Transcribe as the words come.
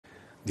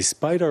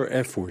Despite our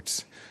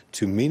efforts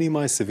to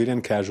minimize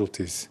civilian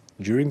casualties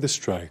during the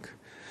strike,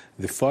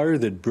 the fire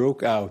that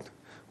broke out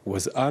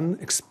was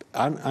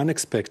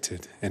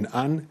unexpected and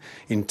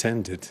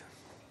unintended.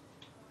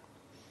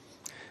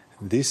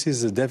 This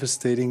is a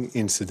devastating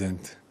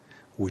incident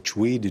which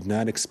we did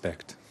not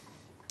expect.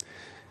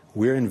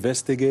 We are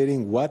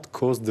investigating what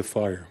caused the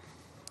fire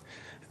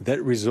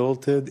that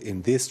resulted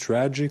in this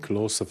tragic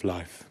loss of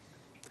life.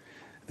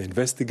 The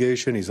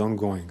investigation is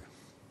ongoing.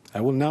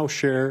 I will now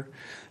share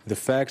the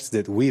facts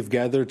that we've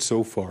gathered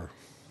so far.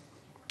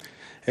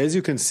 As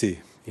you can see,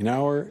 in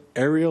our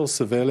aerial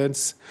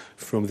surveillance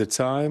from the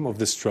time of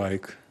the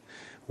strike,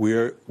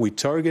 we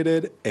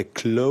targeted a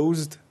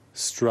closed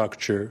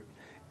structure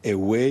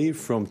away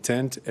from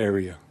tent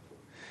area.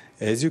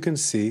 As you can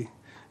see,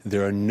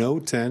 there are no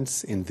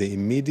tents in the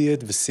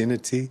immediate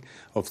vicinity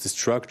of the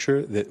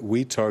structure that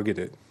we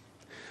targeted.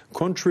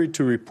 Contrary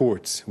to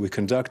reports, we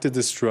conducted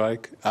the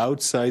strike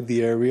outside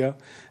the area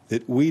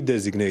that we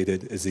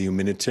designated as a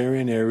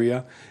humanitarian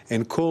area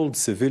and called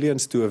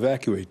civilians to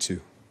evacuate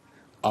to.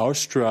 Our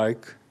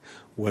strike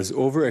was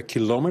over 1.5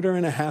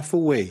 kilometers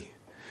away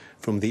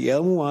from the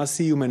El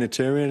Muasi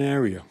humanitarian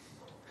area,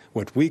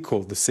 what we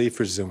call the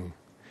safer zone.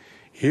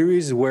 Here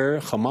is where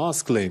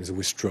Hamas claims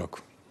we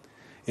struck,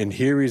 and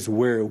here is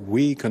where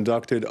we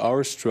conducted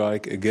our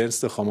strike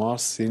against the Hamas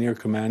senior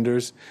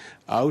commanders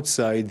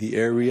outside the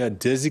area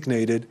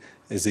designated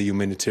as a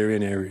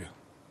humanitarian area.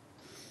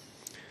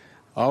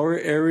 Our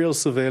aerial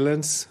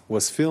surveillance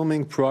was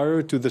filming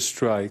prior to the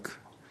strike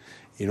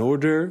in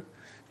order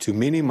to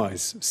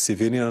minimize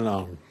civilian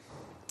harm.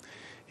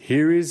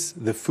 Here is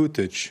the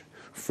footage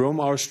from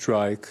our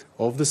strike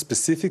of the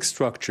specific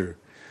structure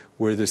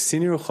where the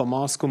senior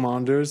Hamas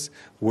commanders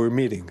were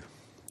meeting.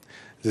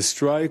 The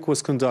strike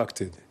was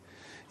conducted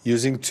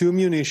using 2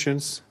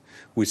 munitions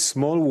with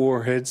small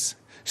warheads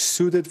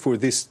suited for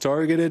this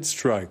targeted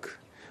strike.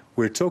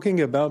 We're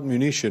talking about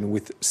munition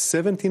with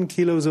 17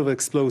 kilos of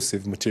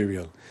explosive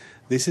material.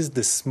 This is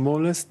the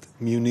smallest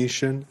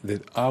munition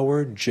that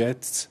our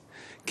jets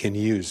can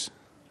use.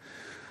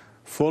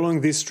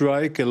 Following this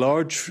strike, a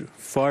large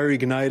fire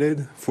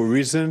ignited for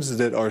reasons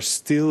that are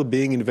still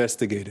being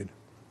investigated.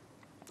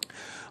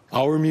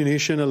 Our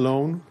munition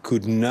alone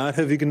could not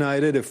have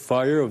ignited a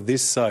fire of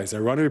this size. I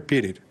want to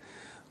repeat it.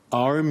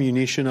 Our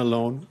munition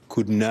alone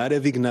could not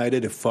have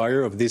ignited a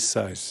fire of this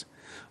size.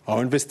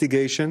 Our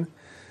investigation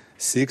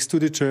seeks to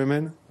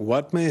determine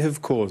what may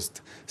have caused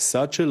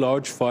such a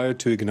large fire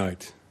to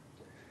ignite.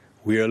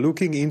 We are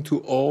looking into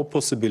all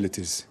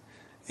possibilities,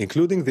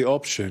 including the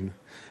option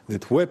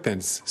that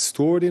weapons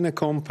stored in a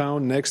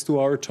compound next to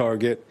our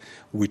target,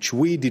 which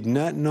we did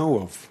not know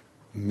of,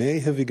 may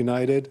have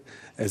ignited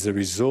as a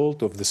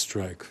result of the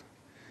strike.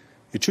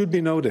 It should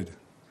be noted,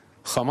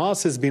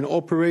 Hamas has been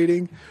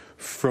operating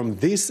from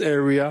this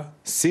area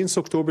since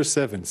October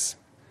 7th.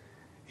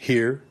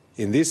 Here,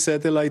 in this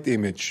satellite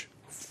image,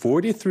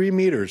 43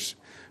 meters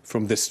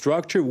from the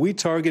structure we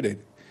targeted,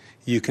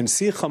 you can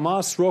see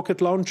Hamas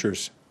rocket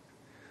launchers.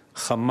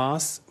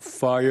 Hamas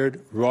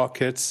fired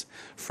rockets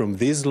from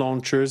these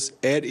launchers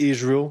at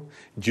Israel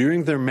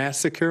during their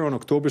massacre on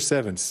October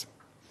 7th.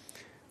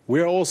 We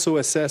are also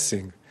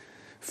assessing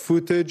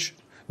footage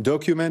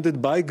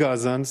documented by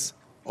Gazans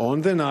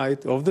on the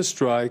night of the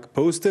strike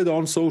posted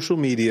on social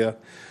media,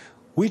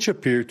 which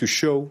appear to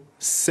show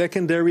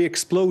secondary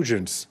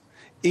explosions,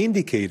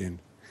 indicating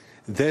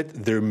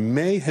that there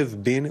may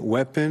have been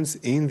weapons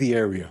in the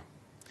area.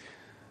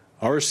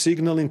 Our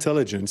signal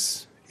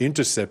intelligence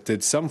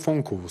intercepted some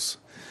phone calls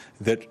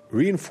that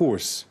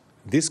reinforce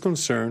this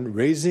concern,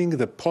 raising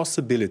the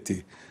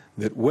possibility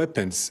that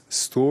weapons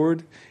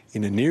stored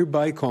in a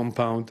nearby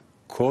compound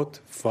caught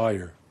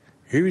fire.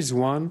 Here is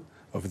one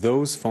of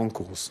those phone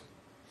calls.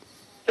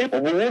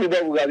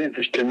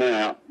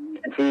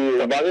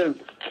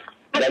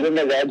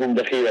 بعدين قعدهم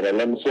دخيرة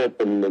لما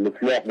صوت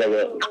السلاح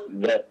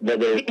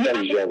بدأ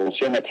يتفجر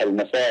وشمت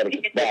المسار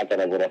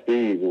تتبعتر ابو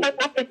رفيق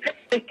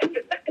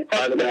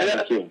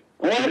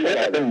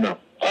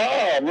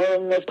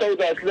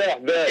مستودع سلاح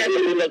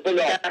اللي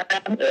طلع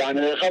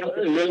يعني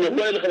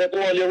القوة اللي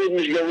خلطوها اليهود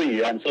مش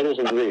قوية يعني صاروخ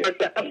صغير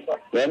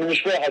لأنه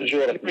مش فاحر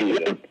جورة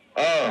كبيرة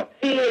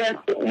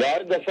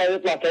وعرضة صار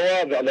يطلع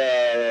توابع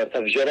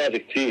لتفجيرات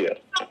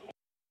كتير.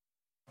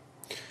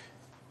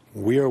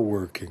 We are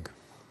working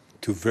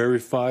to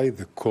verify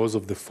the cause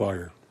of the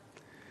fire.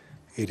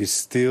 It is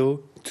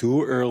still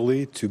too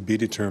early to be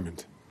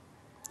determined.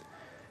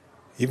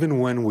 Even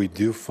when we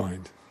do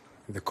find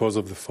the cause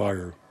of the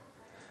fire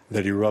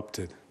that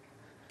erupted,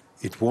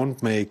 it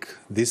won't make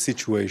this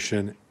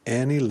situation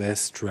any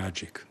less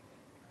tragic.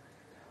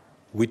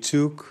 We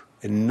took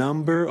a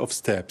number of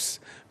steps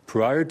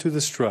prior to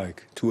the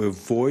strike to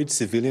avoid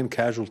civilian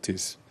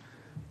casualties,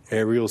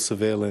 aerial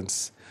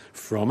surveillance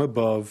from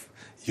above,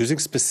 using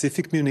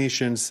specific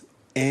munitions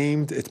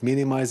aimed at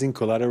minimizing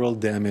collateral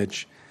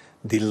damage,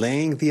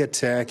 delaying the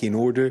attack in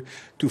order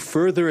to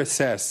further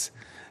assess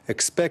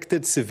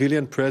expected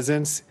civilian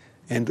presence,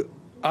 and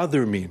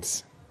other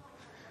means.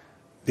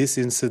 This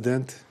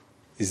incident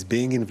is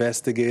being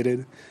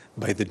investigated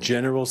by the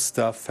General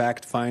Staff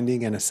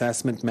Fact-Finding and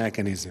Assessment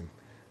Mechanism,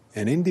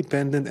 an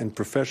independent and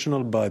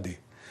professional body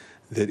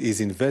that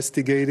is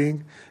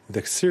investigating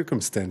the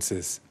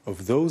circumstances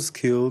of those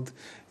killed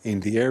in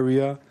the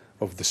area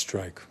of the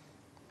strike.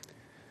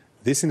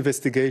 This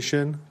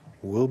investigation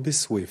will be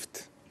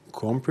swift,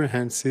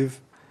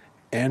 comprehensive,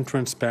 and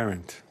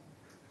transparent.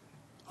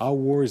 Our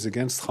war is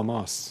against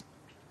Hamas,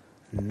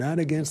 not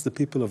against the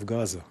people of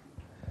Gaza,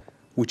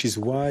 which is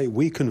why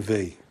we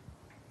convey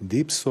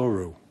deep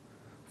sorrow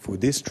for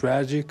this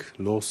tragic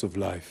loss of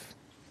life.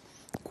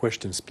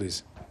 Questions,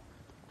 please.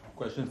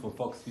 Question from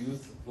Fox News.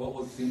 What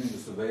was seen in the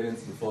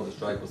surveillance before the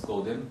strike was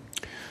called in?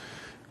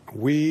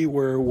 We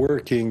were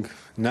working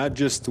not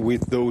just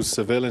with those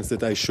surveillance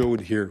that I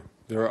showed here.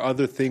 There are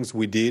other things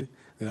we did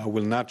that I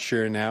will not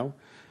share now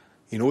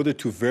in order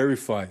to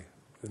verify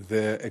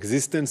the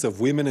existence of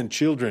women and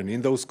children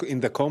in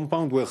the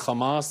compound where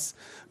Hamas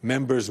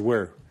members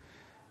were.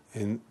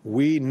 And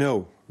we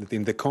know that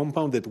in the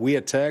compound that we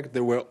attacked,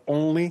 there were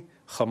only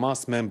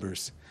Hamas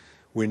members.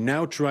 We're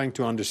now trying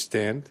to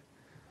understand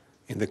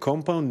in the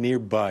compound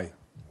nearby,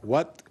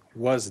 what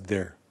was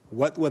there?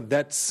 What was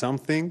that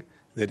something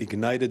that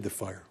ignited the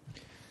fire?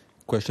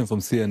 Question from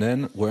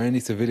CNN. Were any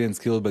civilians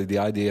killed by the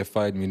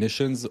IDF-fired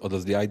munitions, or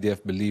does the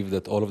IDF believe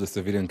that all of the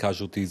civilian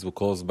casualties were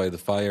caused by the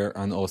fire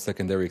and or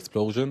secondary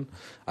explosion?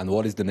 And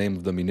what is the name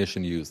of the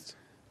munition used?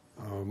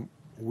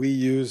 We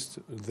used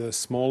the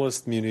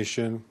smallest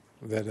munition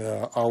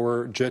that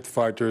our jet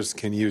fighters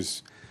can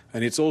use.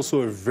 And it's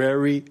also a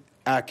very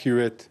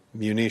accurate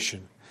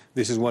munition.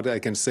 This is what I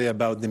can say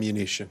about the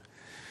munition.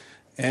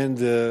 And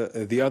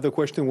the other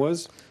question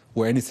was?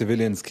 Were any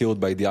civilians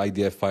killed by the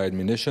IDF-fired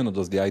munition, or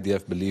does the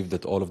IDF believe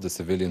that all of the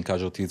civilian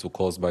casualties were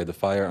caused by the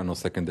fire and or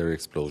secondary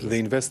explosion? The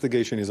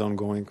investigation is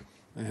ongoing,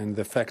 and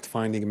the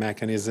fact-finding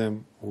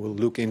mechanism will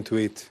look into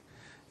it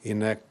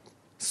in a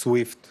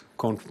swift,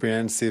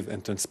 comprehensive,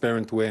 and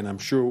transparent way, and I'm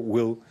sure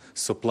we'll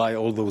supply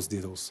all those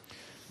details.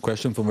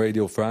 Question from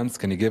Radio France.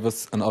 Can you give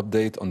us an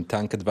update on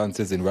tank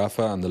advances in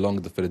Rafah and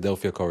along the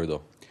Philadelphia corridor?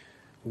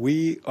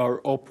 We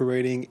are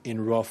operating in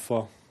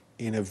Rafah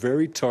in a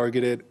very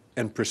targeted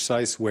and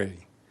precise way.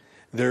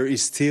 There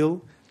is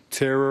still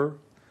terror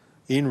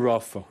in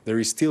Rafah. There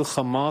is still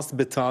Hamas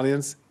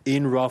battalions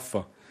in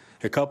Rafah.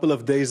 A couple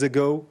of days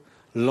ago,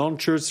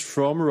 launchers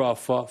from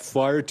Rafah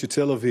fired to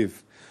Tel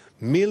Aviv.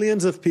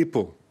 Millions of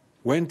people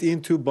went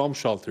into bomb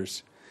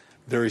shelters.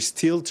 There is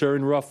still terror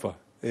in Rafah.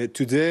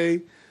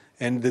 Today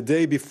and the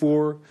day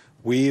before,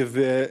 we have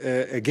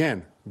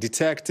again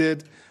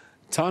detected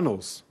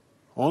tunnels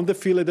on the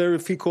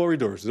Philadelphia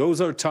corridors.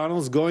 Those are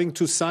tunnels going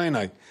to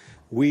Sinai.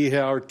 We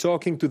are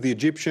talking to the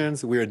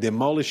Egyptians. We are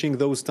demolishing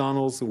those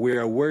tunnels. We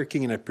are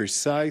working in a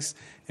precise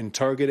and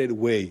targeted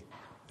way.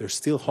 There's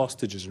still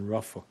hostages in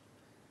Rafah.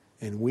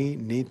 And we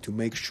need to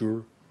make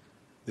sure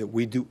that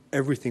we do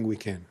everything we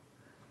can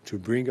to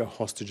bring our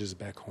hostages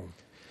back home.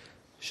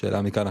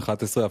 שאלה מכאן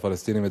 11,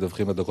 הפלסטינים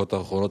מדווחים בדקות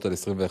האחרונות על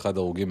 21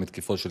 הרוגים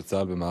מתקיפות של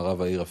צה"ל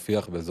במערב העיר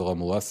רפיח באזור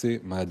המואסי.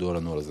 מה ידוע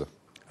לנו על זה?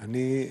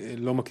 אני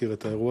לא מכיר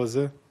את האירוע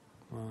הזה.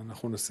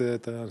 אנחנו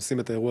נשים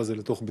את האירוע הזה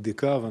לתוך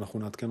בדיקה ואנחנו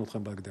נעדכן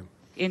אתכם בהקדם.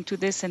 Into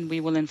this and we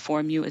will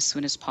inform you as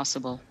soon as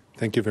possible.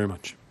 Thank you very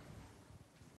much.